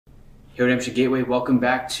Here at Redemption Gateway, welcome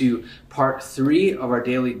back to part 3 of our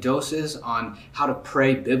daily doses on how to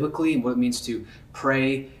pray biblically and what it means to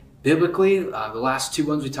pray biblically. The last 2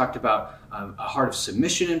 ones we talked about a heart of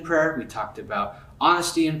submission in prayer. We talked about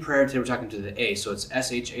honesty in prayer. Today we're talking to the A, so it's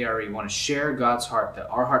S-H-A-R-E. We want to share God's heart, that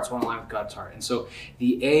our hearts want to align with God's heart. And so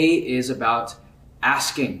the A is about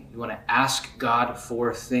asking. You want to ask God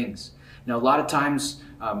for things. Now, a lot of times,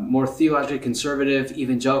 more theologically conservative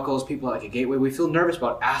evangelicals, people like a Gateway, we feel nervous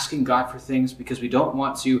about asking God for things because we don't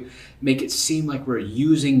want to make it seem like we're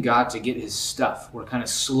using God to get his stuff. We're kind of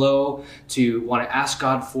slow to want to ask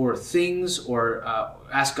God for things or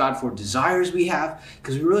ask God for desires we have,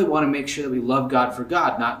 because we really want to make sure that we love God for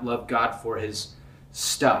God, not love God for his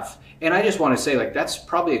stuff. And I just want to say, that's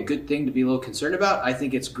probably a good thing to be a little concerned about. I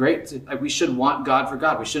think it's great. We should want God for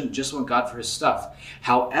God. We shouldn't just want God for his stuff.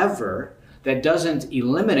 However, that doesn't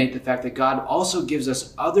eliminate the fact that God also gives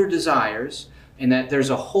us other desires, and that there's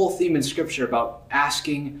a whole theme in Scripture about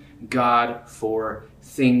asking God for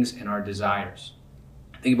things and our desires.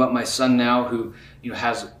 Think about my son now, who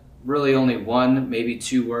has really only one, maybe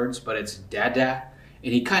 2 words, but it's dada.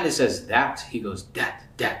 And he kind of says that. He goes, dat,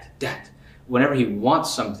 dat, dat. Whenever he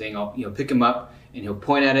wants something, I'll pick him up and he'll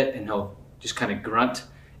point at it and he'll just kind of grunt,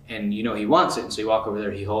 and he wants it. And so you walk over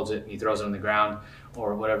there, he holds it, and he throws it on the ground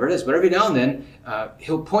or whatever it is. But every now and then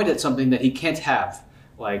he'll point at something that he can't have,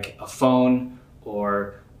 like a phone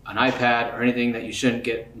or an iPad or anything that you shouldn't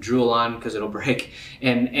get drool on because it'll break.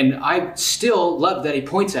 And I still love that he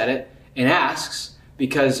points at it and asks,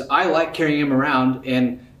 because I like carrying him around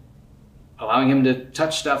and allowing him to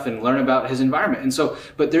touch stuff and learn about his environment. And so,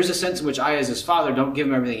 but there's a sense in which I, as his father, don't give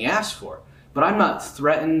him everything he asks for. But I'm not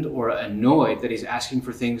threatened or annoyed that he's asking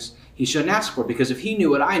for things he shouldn't ask for, because if he knew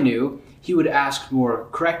what I knew, he would ask more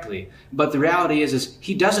correctly. But the reality is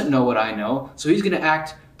he doesn't know what I know, so he's going to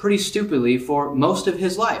act pretty stupidly for most of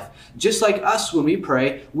his life. Just like us, when we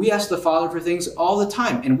pray, we ask the Father for things all the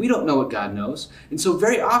time, and we don't know what God knows. And so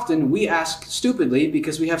very often we ask stupidly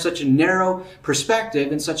because we have such a narrow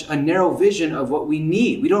perspective and such a narrow vision of what we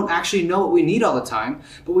need. We don't actually know what we need all the time,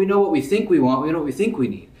 but we know what we think we want, we know what we think we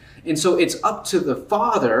need. And so it's up to the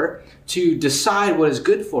Father to decide what is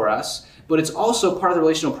good for us, but it's also part of the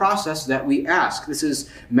relational process that we ask. This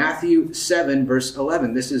is Matthew 7, verse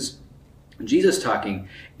 11. This is Jesus talking.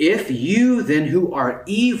 If you then, who are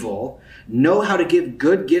evil, know how to give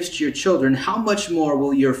good gifts to your children, how much more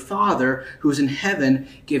will your Father who is in heaven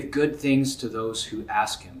give good things to those who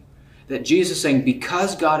ask him? That Jesus is saying,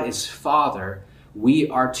 because God is Father, we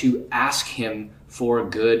are to ask him for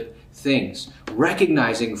good things,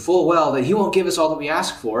 recognizing full well that he won't give us all that we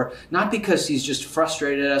ask for, not because he's just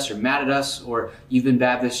frustrated at us or mad at us, or you've been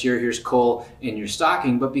bad this year, here's coal in your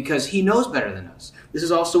stocking, but because he knows better than us. This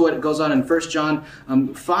is also what goes on in 1 John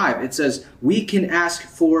 5. It says, we can ask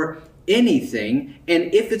for anything,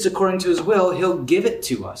 and if it's according to his will, he'll give it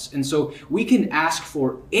to us. And so we can ask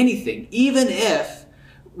for anything, even if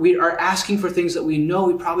we are asking for things that we know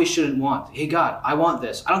we probably shouldn't want. Hey God, I want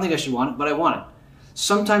this. I don't think I should want it, but I want it.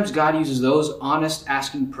 Sometimes God uses those honest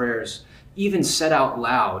asking prayers, even said out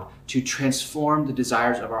loud, to transform the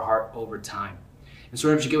desires of our heart over time. And so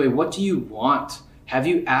Redemption Gateway, what do you want? Have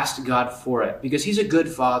you asked God for it? Because he's a good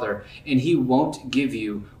Father, and he won't give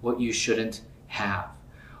you what you shouldn't have.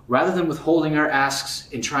 Rather than withholding our asks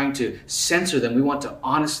and trying to censor them, we want to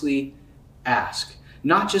honestly ask.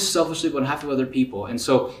 Not just selfishly, but on behalf of other people. And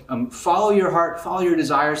so follow your heart, follow your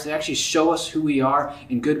desires. They actually show us who we are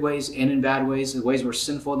in good ways and in bad ways, the ways we're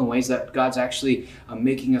sinful and the ways that God's actually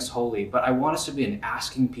making us holy. But I want us to be an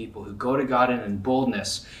asking people who go to God in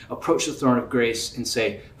boldness, approach the throne of grace and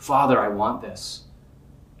say, Father, I want this.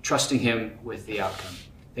 Trusting him with the outcome.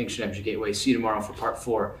 Thanks, Redemption Gateway. See you tomorrow for part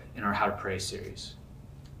 4 in our How to Pray series.